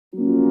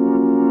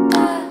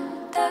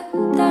Sitting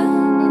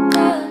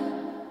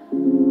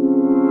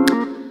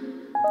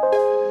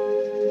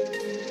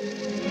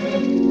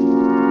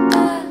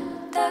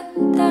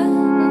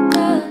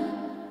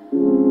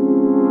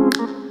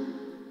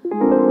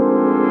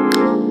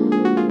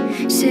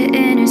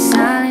in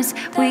silence,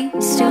 we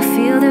still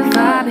feel the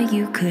vibe, and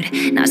you could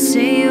not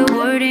say a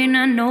word, and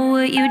I know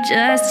what you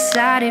just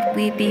decided.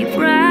 We'd be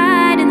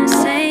right in the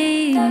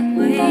same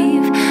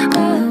wave.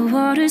 Oh, the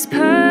water's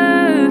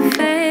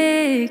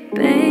perfect,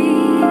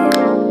 babe.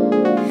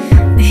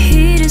 The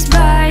heat is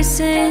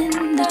rising,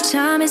 the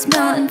time is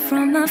melting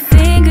from my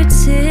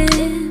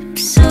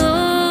fingertips. So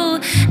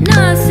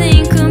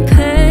nothing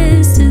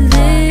compares to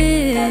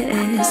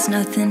this.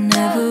 Nothing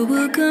ever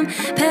will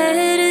compare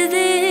to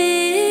this.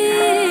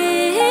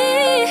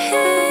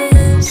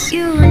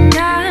 You and I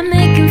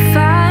making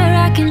fire,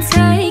 I can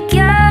take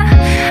ya.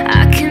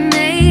 I can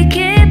make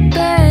it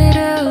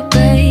better,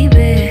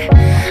 baby.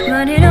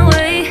 Running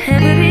away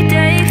every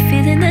day,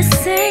 feeling the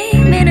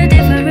same in a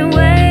different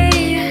way.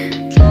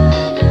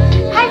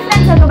 Hi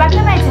friends, welcome back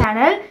to my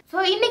channel. So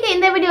இன்னைக்கு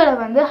இந்த வீடியோல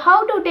வந்து how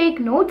to take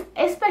notes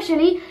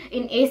especially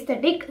in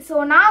aesthetic. So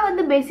நான்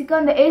வந்து பேசிக்கா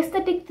இந்த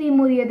aesthetic theme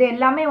உரியது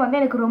எல்லாமே வந்து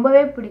எனக்கு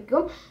ரொம்பவே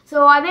பிடிக்கும். So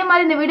அதே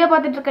மாதிரி இந்த வீடியோ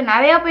பார்த்துட்டு இருக்க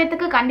நிறைய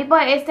பேருக்கு கண்டிப்பா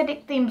aesthetic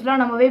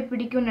themes-லாம் ரொம்பவே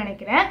பிடிக்கும்னு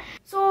நினைக்கிறேன்.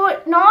 So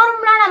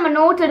நார்மலா நம்ம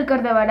நோட்ஸ்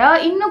எடுக்கிறத விட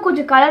இன்னும்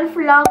கொஞ்சம்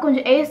கலர்ஃபுல்லா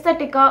கொஞ்சம்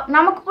aesthetic-ஆ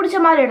நமக்கு பிடிச்ச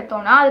மாதிரி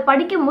எடுத்தோம்னா அது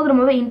படிக்கும்போது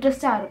ரொம்பவே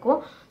இன்ட்ரெஸ்டா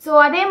இருக்கும். ஸோ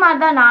அதே மாதிரி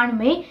தான்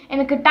நானுமே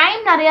எனக்கு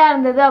டைம் நிறையா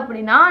இருந்தது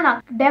அப்படின்னா நான்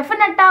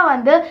டெஃபினட்டாக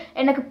வந்து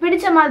எனக்கு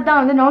பிடிச்ச மாதிரி தான்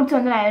வந்து நோட்ஸ்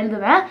வந்து நான்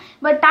எழுதுவேன்.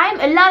 பட் டைம்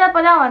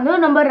இல்லாதப்போ தான் வந்து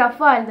ரொம்ப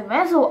ரஃப்பாக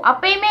எழுதுவேன். ஸோ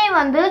அப்பயுமே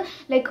வந்து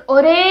லைக்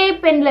ஒரே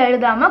பெனில்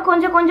எழுதாமல்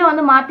கொஞ்சம் கொஞ்சம்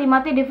வந்து மாற்றி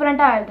மாற்றி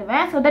டிஃப்ரெண்ட்டாக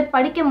எழுதுவேன். ஸோ தட்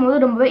படிக்கும்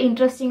போது ரொம்பவே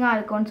இன்ட்ரெஸ்டிங்காக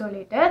இருக்கும்னு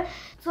சொல்லிட்டு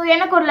ஸோ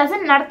எனக்கு ஒரு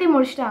லெசன் நடத்தி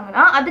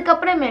முடிச்சிட்டாங்கன்னா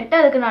அதுக்கப்புறமேட்டு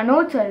அதுக்கு நான்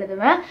நோட்ஸ்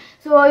எழுதுவேன்.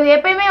 ஸோ இது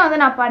எப்பயுமே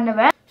வந்து நான்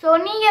பண்ணுவேன். ஸோ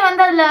நீங்கள்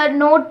வந்து அதில்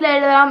நோட்டில்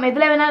எழுதலாம்,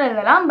 எதில் வேணாலும்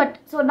எழுதலாம். பட்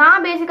ஸோ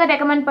நான் பேசிக்காக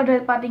ரெக்கமெண்ட்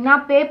பண்ணுறது பார்த்தீங்கன்னா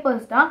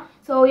பேப்பர்ஸ் தான்.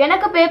 ஸோ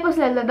எனக்கு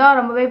பேப்பர்ஸில் எழுதுதான்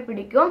ரொம்பவே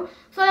பிடிக்கும்.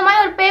 ஸோ இந்த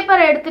மாதிரி ஒரு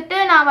பேப்பரை எடுத்துகிட்டு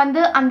நான்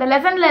வந்து அந்த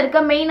லெசனில்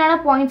இருக்க மெயினான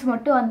பாயிண்ட்ஸ்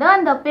மட்டும் வந்து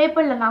அந்த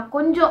பேப்பரில் நான்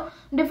கொஞ்சம்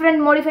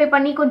டிஃப்ரெண்ட் மோடிஃபை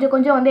பண்ணி கொஞ்சம்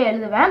கொஞ்சம் வந்து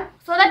எழுதுவேன்.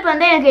 ஸோ தட்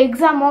வந்து எனக்கு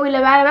எக்ஸாமோ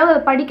இல்லை வேறு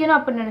ஏதாவது படிக்கணும்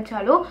அப்படின்னு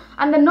நினச்சாலும்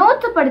அந்த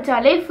நோட்ஸை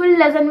படித்தாலே ஃபுல்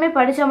லெசனுமே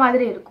படித்த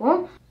மாதிரி இருக்கும்.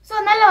 ஸோ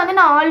அதனால் வந்து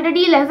நான்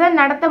ஆல்ரெடி லெசன்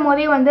நடத்தும்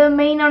போதே வந்து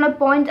மெயினான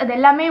பாயிண்ட்ஸ் அது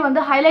எல்லாமே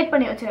வந்து ஹைலைட்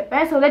பண்ணி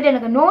வச்சுருப்பேன். ஸோ தட்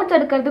எனக்கு நோட்ஸ்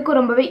எடுக்கிறதுக்கு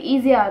ரொம்பவே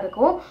ஈஸியாக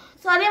இருக்கும்.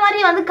 ஸோ அதே மாதிரி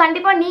வந்து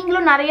கண்டிப்பாக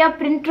நீங்களும் நிறையா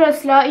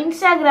பிரிண்ட்ரெஸ்ட்டில்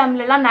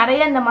இன்ஸ்டாகிராம்லலாம்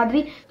நிறைய இந்த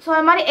மாதிரி ஸோ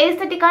அந்த மாதிரி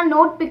ஏஸ்தட்டிக்கான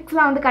நோட்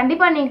பிக்ஸ்லாம் வந்து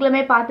கண்டிப்பாக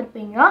நீங்களுமே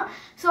பார்த்துருப்பீங்க.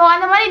 ஸோ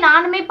அந்த மாதிரி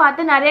நானுமே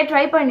பார்த்து நிறைய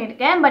ட்ரை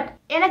பண்ணியிருக்கேன். பட்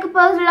எனக்கு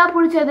பர்சனலாக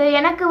பிடிச்சது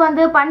எனக்கு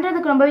வந்து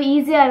பண்ணுறதுக்கு ரொம்பவே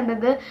ஈஸியாக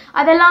இருந்தது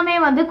அதெல்லாமே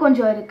வந்து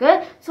கொஞ்சம் இருக்குது.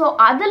 ஸோ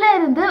அதில்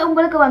இருந்து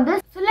உங்களுக்கு வந்து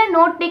சில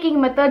நோட்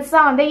டேக்கிங் மெத்தட்ஸ்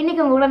தான் வந்து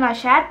இன்றைக்கி உங்களோட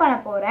நான் ஷேர் பண்ண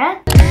போகிறேன்.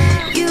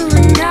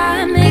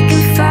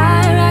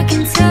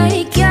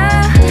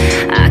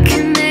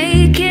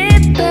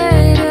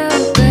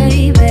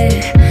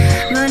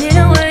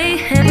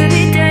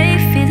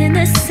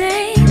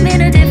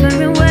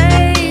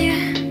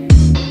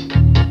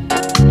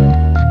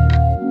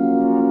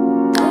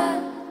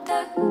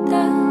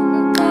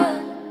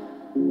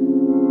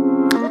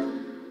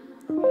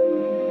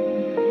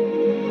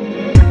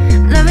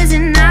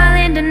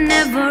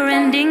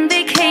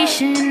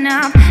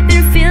 I've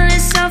been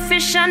feeling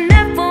selfish, I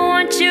never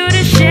want you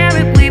to share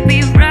it. We'd be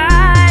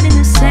right in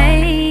the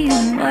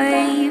same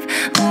wave.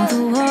 Oh, the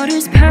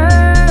water's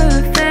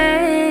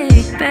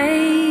perfect,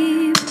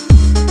 babe.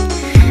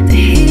 The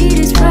heat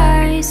is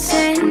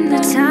rising,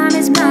 the time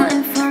is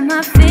melting from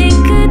my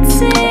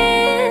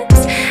fingertips.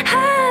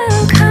 How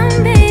come,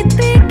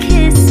 baby,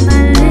 kiss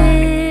my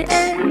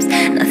lips?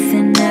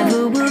 Nothing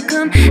ever will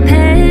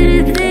compare to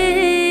this.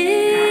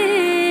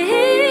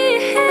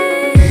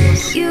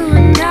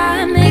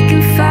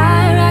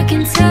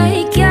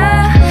 Take ya,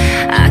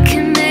 I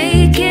can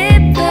make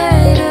it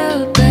better,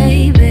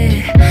 baby.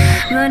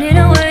 Running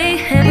away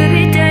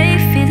every day,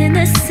 feeling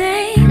the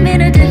same in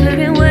a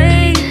different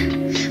way.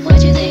 What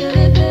you think of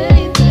it,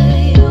 baby?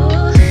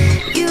 Oh,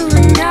 you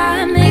and I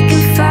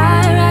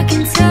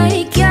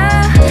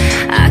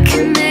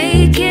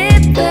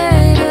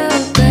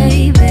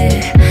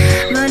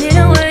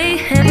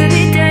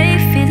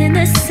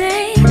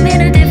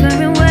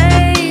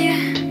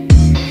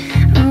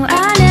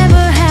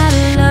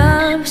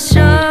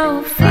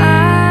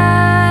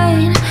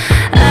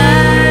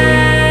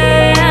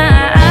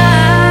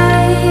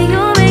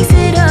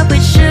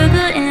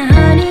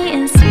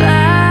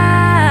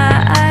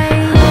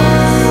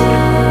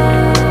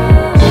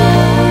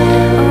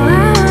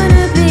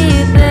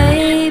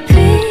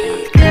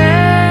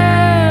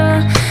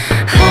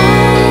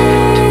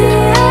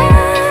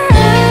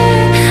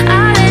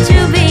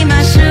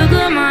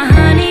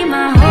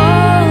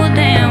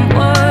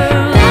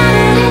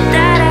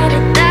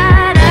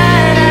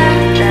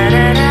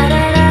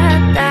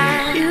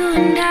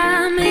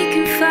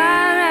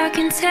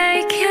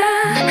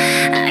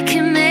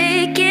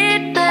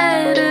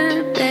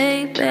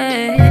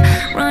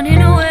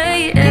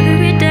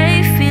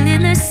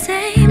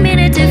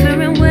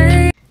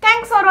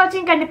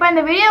வாட்சிங். கண்டிப்பாக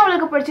இந்த video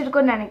உங்களுக்கு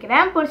பிடிச்சிருக்குன்னு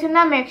நினைக்கிறேன்.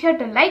 பிடிச்சிருந்தா make sure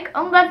to like.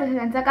 உங்களோட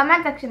சஜஷன்ஸை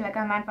comment செக்ஷனில்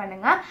comment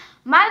பண்ணுங்கள்.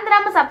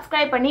 மறந்துடாமல்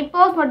சப்ஸ்கிரைப் பண்ணி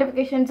போஸ்ட்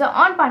நோட்டிஃபிகேஷன்ஸை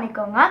ஆன்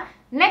பண்ணிக்கோங்க.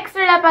 நெக்ஸ்ட்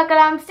வீடியோ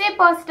பார்க்கலாம். Stay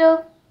positive.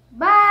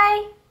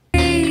 பாய்.